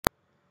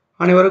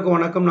அனைவருக்கும்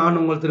வணக்கம். நான்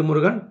உங்கள்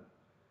திருமுருகன்.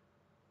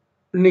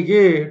 இன்னைக்கு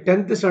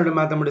 10th ஸ்டாண்டர்ட்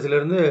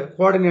மேத்தமெட்டிக்ஸ்லேருந்து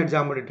கோஆர்டினேட்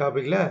ஜாமெட்ரி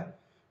டாப்பிக்கில்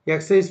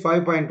எக்ஸசைஸ்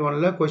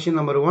 5.1ல் கொஷின்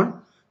நம்பர் 1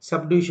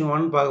 சப்டிவிஷன்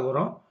 1 பார்க்க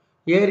போகிறோம்.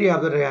 ஏரியா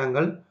ஆஃப் த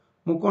ட்ரையாங்கிள்,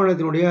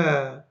 முக்கோணத்தினுடைய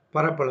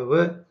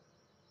பரப்பளவு,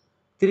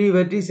 3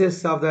 vertices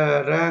of the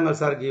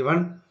triangles R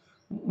given,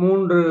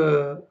 3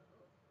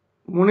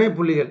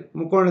 முனைப்புள்ளிகள்,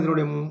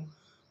 முக்கோணத்தினுடைய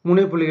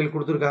முனைப்புள்ளிகள்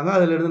கொடுத்துருக்காங்க.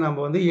 அதிலிருந்து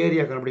நம்ம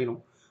ஏரியா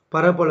கண்டுபிடிக்கணும்,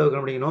 பரப்பளவு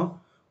கண்டுபிடிக்கணும்.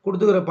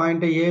 கொடுத்துக்கிற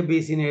பாயிண்ட்டை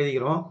ஏபிசின்னு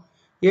எழுதிக்கிறோம்.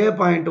 A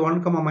point 1,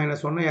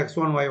 -1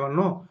 x1 y1,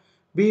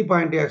 B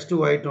point x2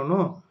 y2,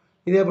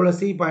 இதே போல்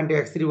C பாயிண்ட்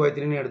x3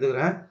 y3ன்னு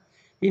எடுத்துக்கிறேன்.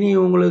 இனி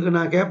உங்களுக்கு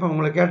நான் கேட்பேன்,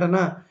 உங்களை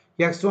கேட்டேன்னா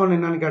x1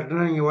 என்னன்னு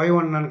கேட்டேன்னா நீங்கள்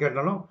y1 என்னன்னு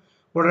கேட்டாலும்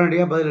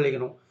உடனடியாக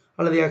பதிலளிக்கணும்.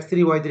 அல்லது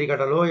x3 y3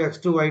 கேட்டாலோ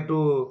x2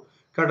 y2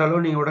 கேட்டாலோ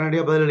நீங்கள்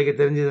உடனடியாக பதிலளிக்க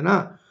தெரிஞ்சதுன்னா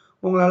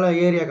உங்களால்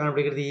ஏரியா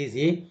கண்டுபிடிக்கிறது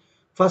ஈஸி.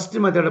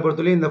 ஃபஸ்ட்டு மெத்தடை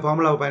பொறுத்தவரையும் இந்த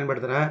ஃபார்முலாவை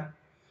பயன்படுத்துகிறேன்.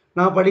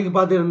 நான்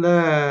பார்த்து இருந்த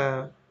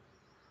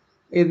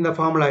இந்த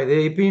ஃபார்முலா இது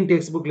இப்பயும்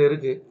டெக்ஸ்ட் புக்கில்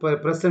இருக்குது. இப்போ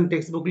ப்ரெசன்ட்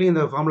டெக்ஸ்ட் புக்லேயும்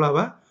இந்த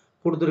ஃபார்முலாவை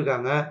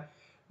கொடுத்துருக்காங்க.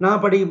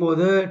 நான்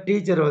படிக்கும்போது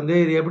டீச்சர்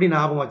இது எப்படி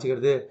ஞாபகம்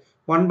வச்சுக்கிறது,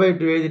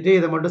 1/2 எழுதிட்டு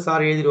இதை மட்டும்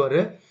சார் எழுதிடுவார்,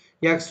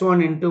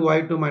 x1 ×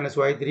 y2 -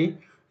 y3.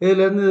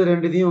 இதுலேருந்து இது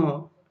ரெண்டுத்தையும்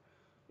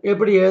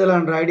எப்படி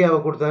எழுதலான்ற ஐடியாவை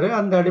கொடுத்தாரு.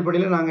 அந்த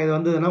அடிப்படையில் நாங்கள் இது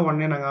வந்ததுன்னா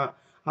உடனே நாங்கள்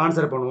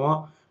ஆன்சர் பண்ணுவோம்.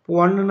 இப்போ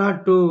 1னா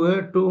 2,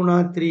 2னா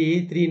 3,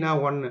 3னா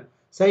 1.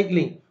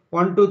 சைக்கிளிங்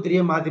 1 2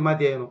 3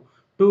 மாற்றி எழுதணும்.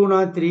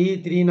 2னா 3,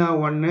 3னா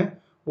 1,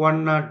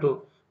 1னா 2.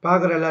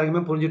 பார்க்குற எல்லாருக்குமே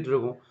புரிஞ்சிட்டு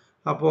இருக்கும்.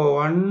 அப்போது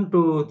 1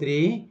 2 3,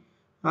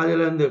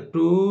 அதுலேருந்து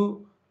 2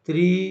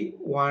 3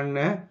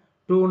 1,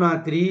 2னா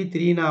 3,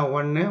 3னா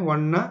 1,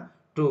 1னா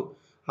 2.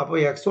 அப்போ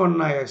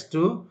x1னா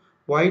x2,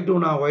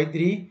 y2னா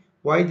y3,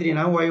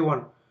 y3னா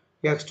y1,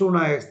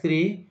 x2னா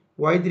x3,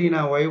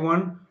 y3னா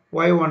y1,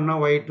 y1னா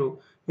y2.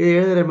 இது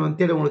எழுதுகிற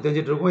மெத்தட் உங்களுக்கு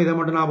தெரிஞ்சிட்டு இருக்கும். இதை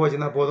மட்டும் ஞாபகம்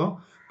வச்சுருந்தா போதும்.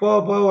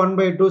 போக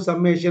 1/2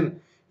 சம்மேஷன்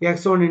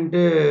x1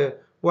 ×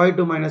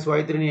 y2 -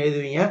 y3ன்னு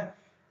எழுதுவீங்க.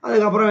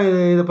 அதுக்கப்புறம்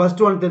இது ஃபஸ்ட்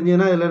ஒன்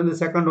தெரிஞ்சதுன்னா இதுலேருந்து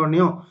செகண்ட்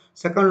ஒன்னையும்,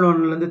 செகண்ட்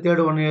ஒன்லேருந்து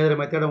தேர்ட் ஒன்று எழுதுகிற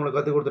மெத்தடை உங்களுக்கு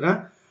கற்றுக் கொடுத்துட்டேன்.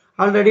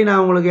 ஆல்ரெடி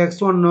நான் உங்களுக்கு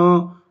x1ஓ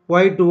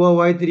y2ஓ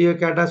y3ஓ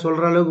கேட்டால்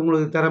சொல்கிற அளவுக்கு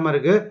உங்களுக்கு திறமை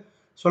இருக்குது,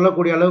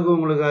 சொல்லக்கூடிய அளவுக்கு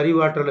உங்களுக்கு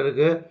அறிவாற்றல்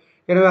இருக்குது.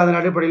 எனவே அதன்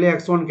அடிப்படையில்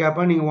x1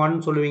 கேட்பேன், நீங்கள் 1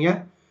 சொல்லுவீங்க,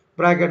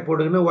 ப்ராக்கெட்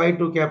போட்டுக்கின்னு.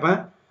 y2 கேட்பேன்,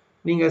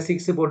 நீங்கள்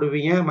 6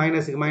 போட்டுப்பீங்க,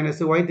 மைனஸுக்கு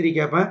மைனஸு. y3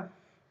 கேட்பேன்,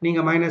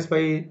 நீங்கள்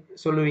 -5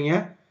 சொல்லுவீங்க.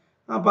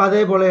 அப்போ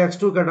அதே போல்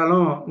x2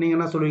 கேட்டாலும் நீங்கள்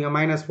என்ன சொல்லுவீங்க,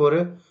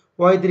 -4.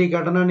 y3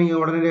 கேட்டோன்னா நீங்கள்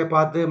உடனடியாக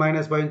பார்த்து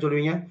 -5ன்னு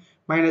சொல்லுவீங்க,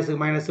 மைனஸுக்கு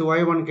மைனஸு.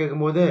 y1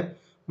 கேட்கும்போது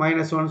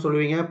 -1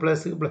 சொல்லுவீங்க,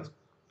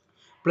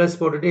 ப்ளஸ்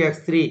போட்டுட்டு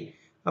x3,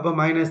 அப்போ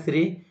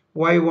 -3.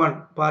 y1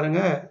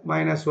 பாருங்கள்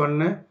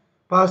 -1,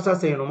 ஃபாஸ்ட்டாக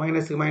செய்யணும்.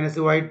 மைனஸுக்கு மைனஸு.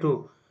 y2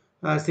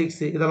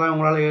 6. இதெல்லாம்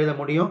உங்களால் எழுத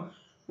முடியும்.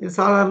 இது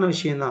சாதாரண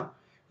விஷயந்தான்.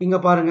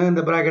 இங்கே பாருங்கள்,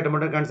 இந்த ப்ராக்கெட்டை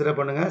மட்டும் கன்சிடர்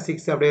பண்ணுங்கள்.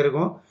 6 அப்படியே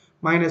இருக்கும்,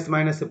 மைனஸ்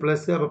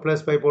ப்ளஸ், அப்போ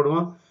 +5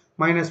 போடுவோம்.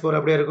 -4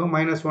 அப்படியே இருக்கும்,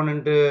 -1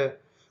 ×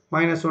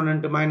 -1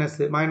 ×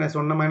 மைனஸு,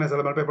 -1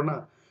 மைனஸில் மல்டிப்ளை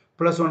பண்ணால்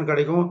 +1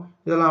 கிடைக்கும்.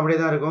 இதெல்லாம் அப்படியே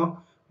தான் இருக்கும்.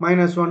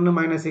 -1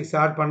 -6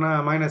 ஆட்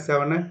பண்ணால்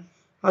 -7.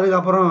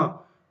 அதுக்கப்புறம்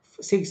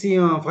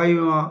 6ஐயும்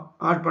 5ஐயும்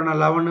ஆட்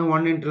பண்ணால் 11,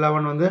 1 ×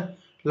 11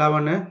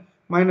 11.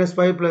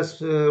 -5 +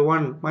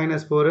 1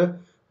 -4,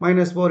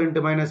 -4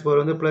 ×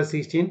 -4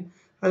 +16.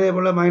 அதே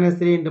போல்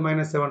 -3 ×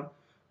 -7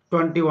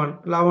 21,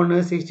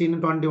 11 16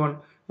 21.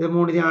 இது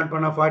மூணுத்தையும் ஆட்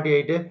பண்ணால்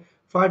 48,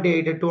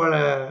 48 2ஆல்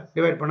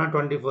டிவைட் பண்ணால்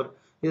 24.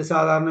 இது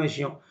சாதாரண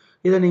விஷயம்.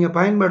 இதை நீங்கள்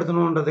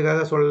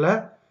பயன்படுத்தணுன்றதுக்காக சொல்ல,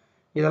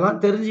 இதெல்லாம்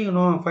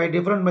தெரிஞ்சுக்கணும். 5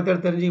 டிஃப்ரெண்ட்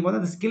மெத்தட் தெரிஞ்சுக்கும் போது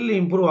அந்த ஸ்கில்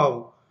இம்ப்ரூவ்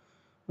ஆகும்.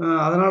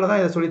 அதனால தான்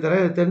இதை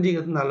சொல்லித்தரேன். இதை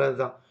தெரிஞ்சுக்கிறது நல்லது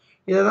தான்.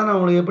 இதை தான் நான்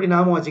உங்களுக்கு எப்படி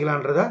ஞாபகம்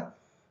வச்சுக்கலான்றதை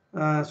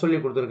சொல்லி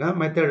கொடுத்துருக்கேன்.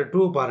 மெத்தட்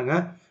 2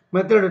 பாருங்கள்.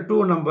 மெத்தட் 2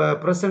 நம்ம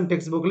ப்ரெசன்ட்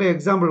டெக்ஸ்ட் புக்கில்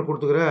எக்ஸாம்பிள்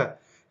கொடுத்துக்கிற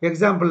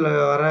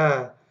எக்ஸாம்பிளில் வர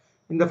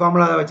இந்த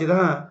ஃபார்முலாவை வச்சு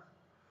தான்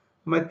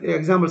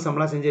எக்ஸாம்பிள்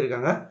சம்லாம்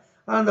செஞ்சுருக்காங்க.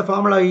 அந்த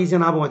ஃபார்முலா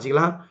ஈஸியாக ஞாபகம்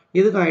வச்சுக்கலாம்.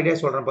 இதுக்கும் ஐடியா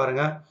சொல்கிறேன்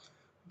பாருங்கள்.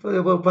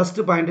 இப்போ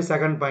first point,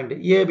 second point,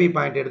 AB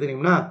point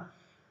எடுத்துக்கிட்டிங்கன்னா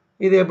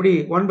இது எப்படி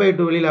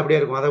 1/2 வெளியில் அப்படியே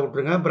இருக்கும், அதை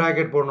விட்ருங்க.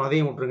 ப்ராக்கெட் போடணும்,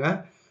 அதையும் விட்ருங்க.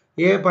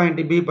 ஏ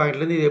பாயிண்ட்டு பி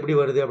பாயிண்ட்லேருந்து இது எப்படி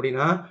வருது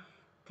அப்படின்னா,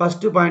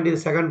 ஃபஸ்ட்டு பாயிண்ட், இது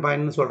செகண்ட்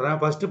பாயிண்ட்னு சொல்கிறேன்.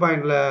 First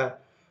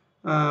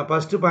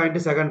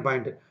point second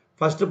point.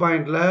 First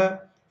பாயிண்ட்டில்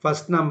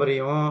ஃபஸ்ட்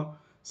நம்பரையும்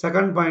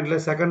செகண்ட்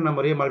பாயிண்ட்டில் செகண்ட்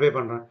நம்பரையும் மல்டிப்ளை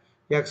பண்ணுறேன்,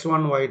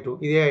 x1 y2.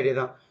 இதே ஐடியா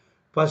தான்.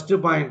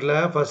 ஃபஸ்ட்டு பாயிண்ட்டில்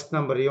ஃபஸ்ட்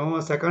நம்பரையும்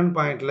செகண்ட்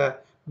பாயிண்ட்டில்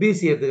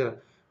பிசி எடுத்துக்கிறேன்.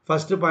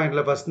 ஃபஸ்ட்டு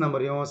பாயிண்ட்டில் ஃபஸ்ட்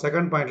நம்பரையும்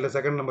செகண்ட் பாயிண்ட்டில்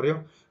செகண்ட்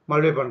நம்பரையும்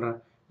மல்டிப்ளை பண்ணுறேன்,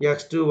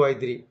 x2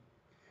 y3.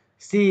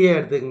 சிஏ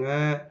எடுத்துக்கங்க.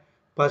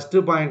 ஃபஸ்ட்டு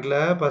பாயிண்ட்டில்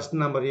ஃபஸ்ட்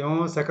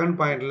நம்பரையும் செகண்ட்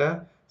பாயிண்ட்டில்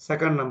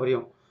செகண்ட்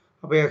நம்பரையும்,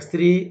 அப்போ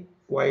x3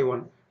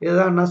 y1.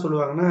 இதுதான் என்ன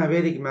சொல்லுவாங்கன்னா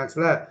வேதிக்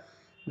மேக்ஸில்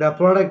த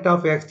ப்ராடக்ட்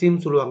ஆஃப்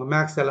எக்ஸ்ட்ரீம்ஸ் சொல்லுவாங்க.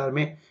 மேக்ஸ்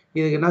எல்லாருமே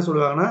இதுக்கு என்ன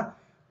சொல்லுவாங்கன்னா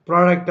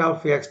ப்ராடக்ட்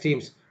ஆஃப்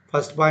எக்ஸ்ட்ரீம்ஸ்.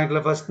 ஃபஸ்ட்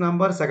பாயிண்ட்டில் ஃபஸ்ட்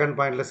நம்பர், செகண்ட்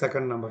பாயிண்ட்டில்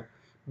செகண்ட் நம்பர்.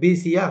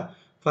 பிசியா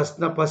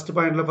ஃபஸ்ட்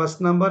பாயிண்ட்டில்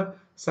ஃபஸ்ட் நம்பர்,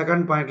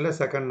 செகண்ட் பாயிண்ட்டில்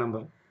செகண்ட்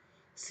நம்பர்.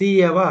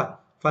 சிஏவா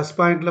ஃபஸ்ட்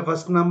பாயிண்ட்டில்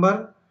ஃபஸ்ட் நம்பர்,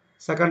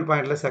 செகண்ட்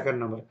பாயிண்ட்டில் செகண்ட்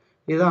நம்பர்.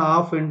 இதுதான்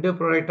of into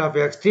product of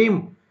extreme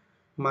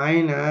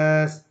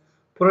minus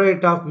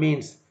product of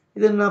means.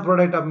 இது என்ன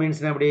ப்ராடக்ட் ஆஃப்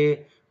மீன்ஸ்னா எப்படி,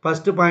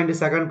 ஃபஸ்ட்டு பாயிண்ட்டு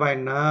செகண்ட்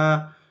பாயிண்ட்னா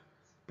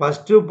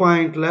ஃபஸ்ட்டு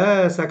பாயிண்ட்டில்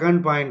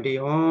செகண்ட்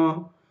பாயிண்ட்டையும்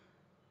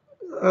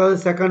அதாவது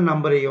செகண்ட்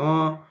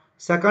நம்பரையும்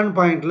செகண்ட்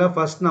பாயிண்டில்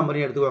ஃபஸ்ட்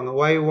நம்பரையும் எடுத்துக்குவாங்க.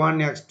 y1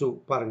 x2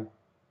 பாருங்கள்.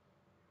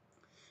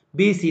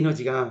 பிசின்னு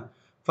வச்சுக்கலாம்.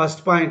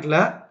 ஃபஸ்ட் பாயிண்டில்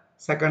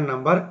செகண்ட்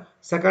நம்பர்,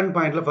 செகண்ட்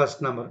பாயிண்டில்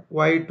ஃபஸ்ட் நம்பர்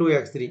y2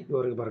 x3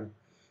 இவருக்கு பாருங்கள்.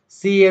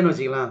 சிஏன்னு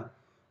வச்சுக்கலாம்.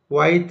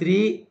 y3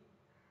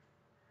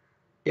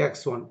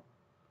 x1.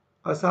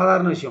 அது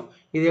சாதாரண விஷயம்.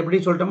 இது எப்படி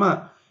சொல்லட்டுமா?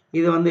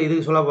 இது வந்து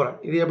இதுக்கு சொல்ல போகிறேன்.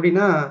 இது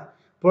எப்படின்னா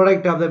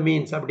ப்ராடக்ட் ஆஃப் த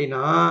மீன்ஸ்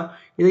அப்படின்னா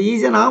இது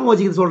ஈஸியாக ஞாபகம்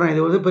வச்சுக்கிட்டு சொல்கிறேன்.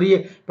 இது வந்து பெரிய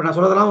இப்போ நான்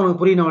சொல்கிறதெல்லாம்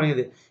உனக்கு புரியணும்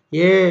வரையுது.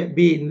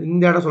 ஏபி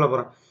இந்த இடம் சொல்ல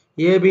போகிறேன்.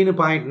 ஏபின்னு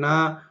பாயிண்ட்னா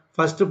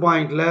ஃபஸ்ட்டு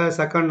பாயிண்டில்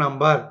செகண்ட்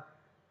நம்பர்,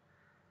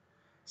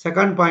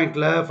 செகண்ட்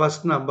பாயிண்டில்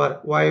ஃபஸ்ட் நம்பர்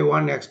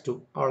y1 x2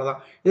 அவ்வளோதான்.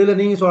 இதில்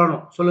நீங்கள்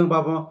சொல்லணும். சொல்லுங்கள்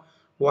பார்ப்போம்.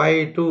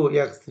 y2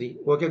 x3.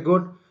 Okay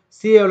good.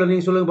 சிஏவில்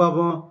நீங்கள் சொல்லுங்கள்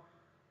பார்ப்போம்.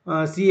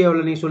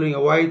 சிஏவில் நீங்கள்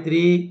சொல்லுவீங்க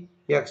y3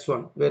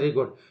 x1. Very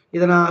good.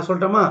 இதை நான்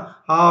சொல்லட்டோமா?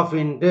 ஆஃப்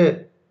இன்ட்டு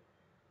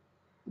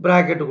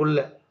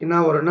ப்ராக்கெட்டுக்குள்ளே என்ன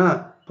வரும்னா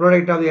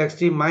product of the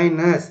extreme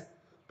minus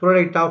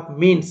product of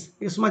means.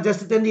 சும்மா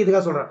ஜஸ்ட்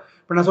தெரிஞ்சுக்கிறதுக்காக சொல்கிறேன்.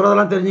 இப்போ நான்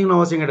சொல்கிறதெல்லாம் தெரிஞ்சுக்கணும்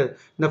அவசியம் கிடையாது.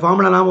 இந்த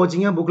ஃபார்முலா நாம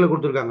வச்சிங்க புக்கில்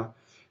கொடுத்துருக்காங்க.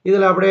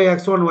 இதில் அப்படியே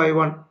x1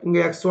 y1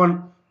 இங்கே x1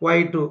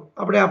 y2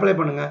 அப்படியே அப்ளை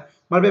பண்ணுங்கள்,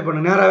 மல்டிப்ளை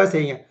பண்ணுங்கள், நேராகவே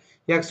செய்யுங்க.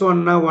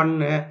 x1னா 1,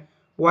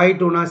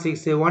 y2னா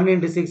 6, 1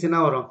 ×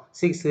 6 வரும்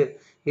 6.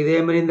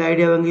 இதேமாரி இந்த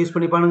ஐடியாவை வந்து யூஸ்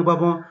பண்ணி பண்ணுங்க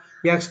பார்ப்போம்.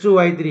 x2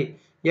 y3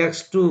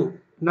 x2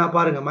 என்ன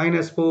பாருங்கள்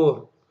 -4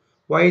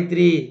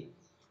 y3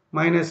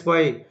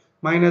 -5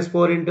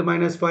 -4 ×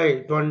 -5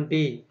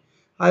 20.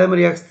 அதே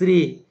மாதிரி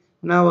x3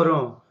 என்ன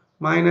வரும்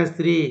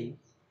 -3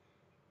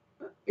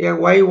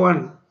 y1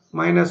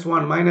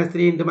 -1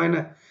 -3 ×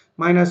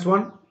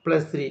 -1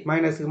 +3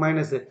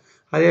 மைனஸ்.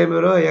 அதே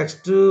மாதிரி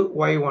x2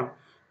 y1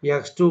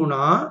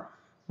 x2னா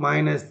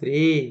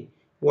 -3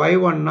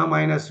 y1னா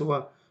 -1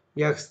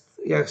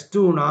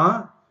 x2னா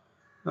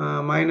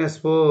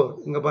 -4.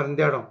 இங்கே பாருங்க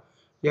இந்த இடம்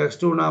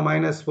x2னா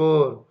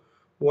 -4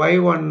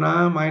 y1னா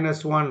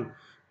 -1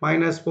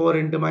 -4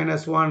 ×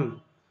 -1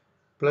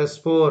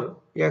 +4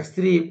 x3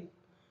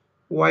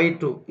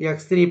 y2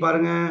 x3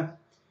 பாருங்க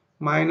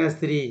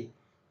 -3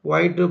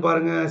 y2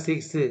 பாருங்க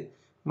 6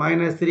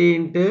 -3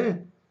 ×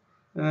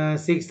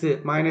 6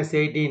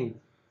 -18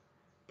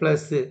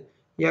 ப்ளஸ்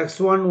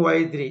x1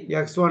 y3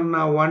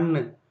 x1னா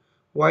 1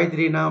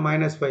 y3னா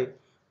 -5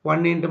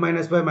 1 ×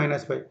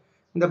 -5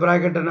 இந்த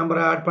ப்ராக்கெட்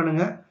நம்பரை ஆட்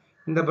பண்ணுங்கள்.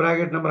 இந்த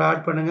ப்ராக்கெட் நம்பரை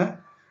ஆட் பண்ணுங்கள்.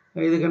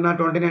 இதுக்கு என்ன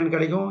 29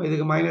 கிடைக்கும்,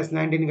 இதுக்கு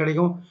 -19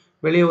 கிடைக்கும்.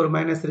 வெளியே ஒரு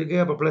மைனஸ்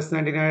இருக்குது, அப்போ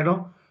 +19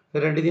 ஆகிடும்.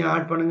 இது ரெண்டுத்தையும்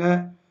ஆட் பண்ணுங்கள்.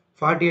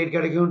 48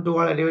 கிடைக்கும்.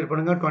 2ஆல் டிவைட்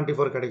பண்ணுங்கள்,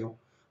 24 கிடைக்கும்.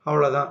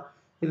 அவ்வளோதான்.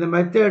 இந்த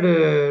மெத்தேடு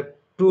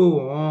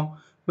 2வும்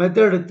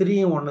மெத்தேடு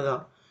 3யும் ஒன்று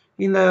தான்.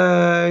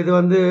 இது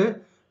வந்து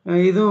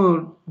இதுவும்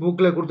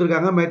புக்கில்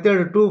கொடுத்துருக்காங்க.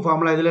 மெத்தேடு 2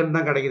 ஃபார்முலா இதிலேருந்து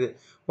தான் கிடைக்குது.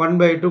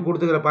 1/2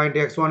 கொடுத்துக்கிற point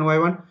x1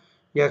 y1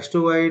 x2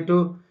 y2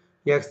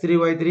 x3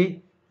 y3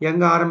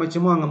 எங்கே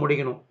ஆரம்பிச்சோமோ அங்கே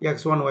முடிக்கணும்.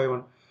 x1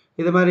 y1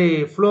 இது மாதிரி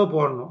ஃப்ளோ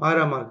போடணும்.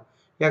 6ஆம் மார்க்.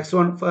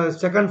 x1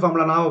 செகண்ட்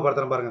ஃபார்முலா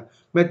ஞாபகப்படுத்துகிறேன் பாருங்கள்.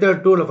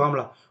 மெத்தட் 2ல்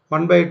ஃபார்முலா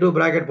 1/2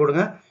 ப்ராக்கெட்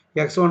போடுங்க.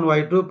 x1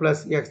 y2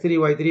 plus x3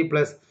 y3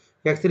 plus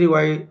x3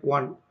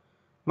 y1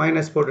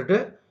 minus போட்டுட்டு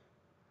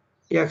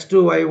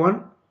x2 y1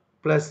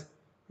 plus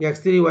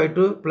x3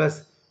 y2 plus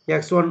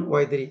x1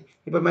 y3.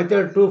 இப்போ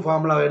மெத்தட் 2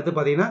 ஃபார்முலாவை எடுத்து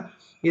பார்த்தீங்கன்னா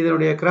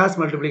இதனுடைய கிராஸ்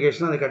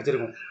மல்டிப்ளிகேஷன் அது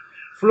கிடச்சிருக்கும்.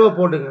 ஃப்ளோ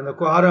போட்டுங்க. இந்த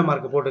 6ஆம்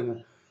மார்க் போட்டுங்க.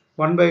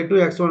 1/2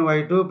 x1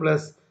 y2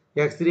 plus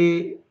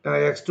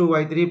x2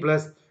 y3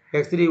 plus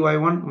x3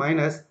 y1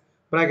 minus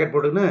bracket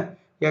போட்டுன்னு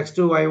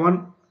x2 y1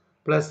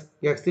 plus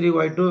x3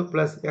 y2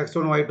 plus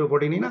x1 y2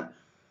 போட்டிங்கன்னா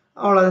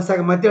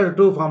அவ்வளோதான். மெத்தட்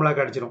 2 ஃபார்முலா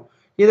கிடச்சிரும்.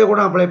 இதை கூட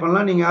அப்ளை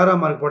பண்ணலாம். நீங்கள்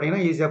 6ஆம் மார்க்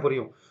போட்டிங்கன்னா ஈஸியாக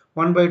புரியும்.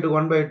 1/2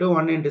 1/2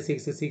 1 ×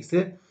 6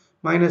 6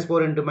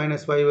 -4 ×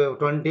 -5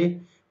 20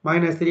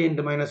 -3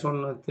 × -1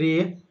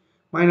 3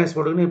 மைனஸ்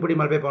போட்டுக்கணும். இப்படி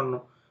மல்டிப்ளை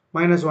பண்ணணும்.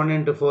 -1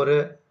 × 4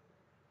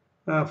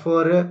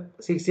 4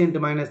 6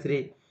 ×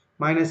 -3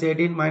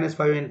 -18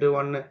 -5 ×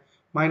 1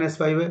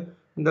 -5.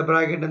 இந்த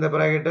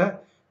ப்ராக்கெட்டை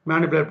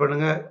மேனிப்புலேட்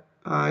பண்ணுங்கள்.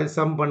 இது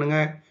சம்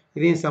பண்ணுங்கள்,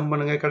 இதையும் சம்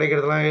பண்ணுங்கள்,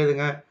 கிடைக்கிறதெல்லாம்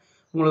எழுதுங்க.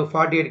 உங்களுக்கு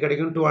 48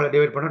 கிடைக்கும். 2ஆல்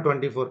டிவைட் பண்ணால்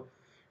 24.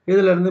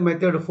 இதிலேருந்து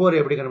மெத்தட் 4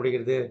 எப்படி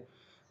கண்டுபிடிக்கிறது?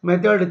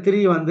 மெத்தட்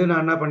 3 வந்து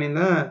நான் என்ன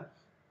பண்ணியிருந்தேன்,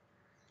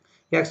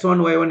 x1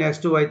 y1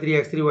 x2 y3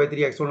 x3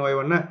 y3 x1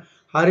 y1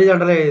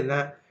 ஹரிசாண்டலாக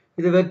எழுதினேன்.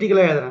 இது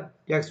வெர்டிக்கலாக எழுதுறேன்.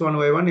 x1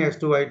 y1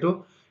 x2 y2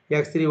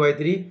 x3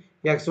 y3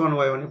 x1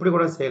 y1 இப்படி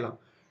கூட செய்யலாம்.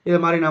 இது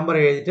மாதிரி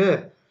நம்பரை எழுதிட்டு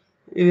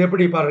இது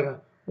எப்படி பாருங்கள்.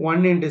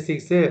 1 ×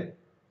 6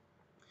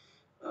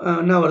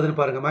 என்ன வருதுன்னு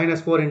பாருங்கள்.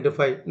 -4 ×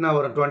 5 என்ன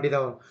வரும்? 20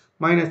 தான் வரும்.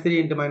 -3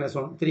 ×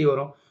 -1 3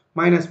 வரும்.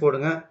 மைனஸ்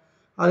போடுங்க.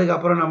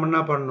 அதுக்கப்புறம் நம்ம என்ன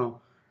பண்ணணும்?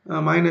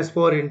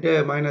 -4 ×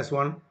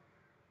 -1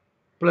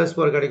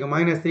 +4 கிடைக்கும்.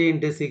 -3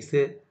 ×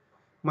 6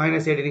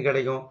 -18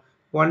 கிடைக்கும்.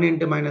 1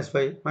 ×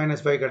 -5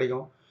 -5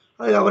 கிடைக்கும்.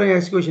 அதுக்கப்புறம்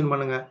எக்ஸ்கியூஷன்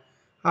பண்ணுங்கள்.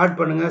 ஆட்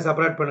பண்ணுங்கள்,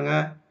 செப்பரேட்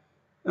பண்ணுங்கள்.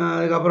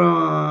 அதுக்கப்புறம்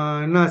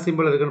என்ன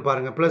சிம்பிள் இருக்குதுன்னு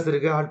பாருங்கள். ப்ளஸ்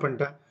இருக்குது, ஆட்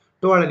பண்ணிட்டேன்.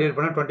 2ஆல் டிவைட்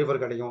பண்ணால் 24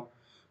 கிடைக்கும்.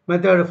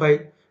 மெத்தட்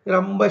 5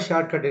 ரொம்ப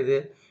ஷார்ட்கட். இது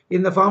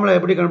இந்த ஃபார்முலா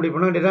எப்படி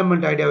கண்டுபிடிப்போம்னா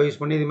டிட்டர்மினன்ட் ஐடியாவை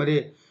யூஸ் பண்ணி இது மாதிரி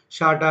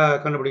ஷார்ட்டாக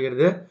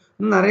கண்டுபிடிக்கிறது.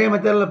 இன்னும் நிறைய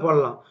மெத்தடில்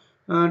போடலாம்.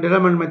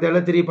 டிட்டர்மினன்ட்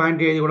மெத்தடில் 3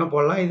 பாயிண்ட் எழுதி கூட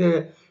போடலாம்.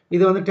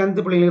 இது வந்து 10th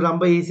பிள்ளைங்களுக்கு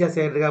ரொம்ப ஈஸியாக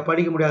செய்கிறதுக்காக,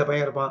 படிக்க முடியாத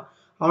பையன் இருப்பான்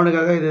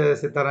அவனுக்காக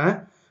இது தரேன்.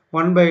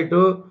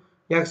 1/2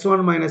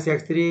 x1 minus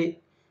x3,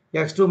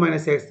 x2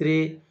 minus x3,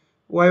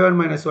 y1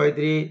 minus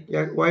y3,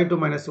 y2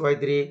 minus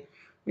y3.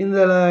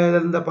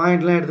 இந்த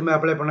பாயிண்ட்லாம் எடுத்து போய்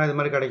அப்ளை பண்ணால் இது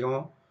மாதிரி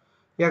கிடைக்கும்.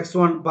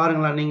 x1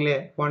 பாருங்களா நீங்களே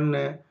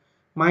 1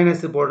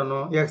 மைனஸ்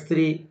போடணும். x3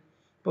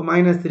 இப்போ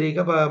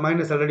 -3க்கு அப்போ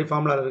மைனஸ் ஆல்ரெடி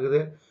ஃபார்முலாவில் இருக்குது,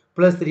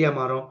 +3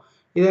 மாறும்.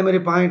 இதேமாதிரி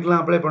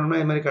பாயிண்ட்லாம் அப்ளை பண்ணோம்னா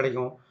இது மாதிரி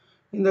கிடைக்கும்.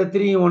 இந்த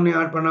 3 1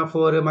 ஆட் பண்ணால்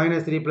 4,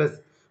 -3 ப்ளஸ்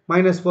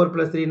 -4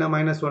 + 3னா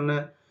 -1,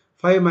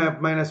 5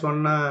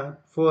 -1னா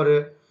 4,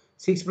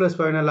 6 +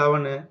 5னா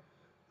 11.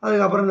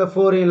 அதுக்கப்புறம் இந்த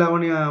 4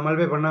 11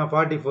 மல்டிப்ளை பண்ணால்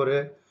 44.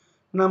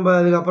 நம்ம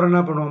அதுக்கப்புறம்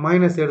என்ன பண்ணுவோம்,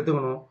 மைனஸ்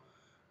எடுத்துக்கணும்.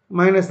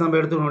 நம்ம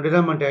எடுத்துக்கணும்,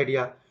 டிட்டர்மெண்ட்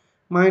ஐடியா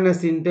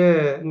மைனஸ் இன்ட்டு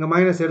இங்கே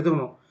மைனஸ்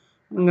எடுத்துக்கணும்.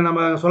 இங்கே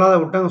நம்ம சொல்லாத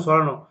விட்டா அங்கே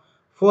சொல்லணும்.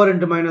 4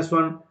 ×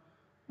 -1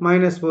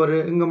 -4,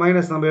 இங்கே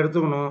மைனஸ் நம்ம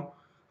எடுத்துக்கணும்.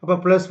 அப்போ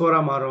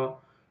 +4 மாறும்.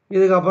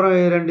 இதுக்கப்புறம்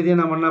இது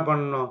ரெண்டுத்தையும் நம்ம என்ன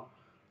பண்ணணும்,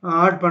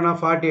 ஆட் பண்ணால்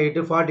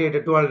 48,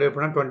 48 12 டிவைட்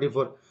பண்ணால்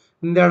 24.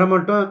 இந்த இடம்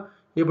மட்டும்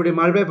இப்படி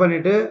மல்டிப்ளை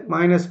பண்ணிவிட்டு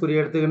மைனஸ் குறி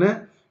எடுத்துக்கின்னு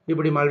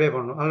இப்படி மல்டிப்ளை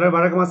பண்ணணும். அதனால்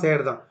வழக்கமாக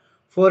செய்கிறது தான்.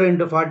 4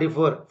 ×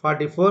 44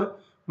 44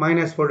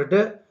 மைனஸ் போட்டுட்டு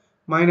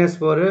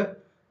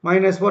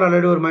 -4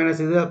 ஆல்ரெடி ஒரு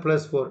மைனஸ் இது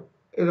 +4.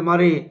 இது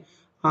மாதிரி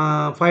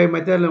 5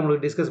 மெத்தடில்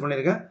உங்களுக்கு டிஸ்கஸ்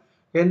பண்ணியிருக்கேன்.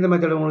 எந்த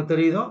மெத்தட் உங்களுக்கு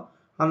தெரியுதோ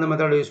அந்த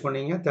மெத்தடை யூஸ்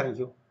பண்ணிங்க.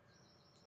 தேங்க்யூ.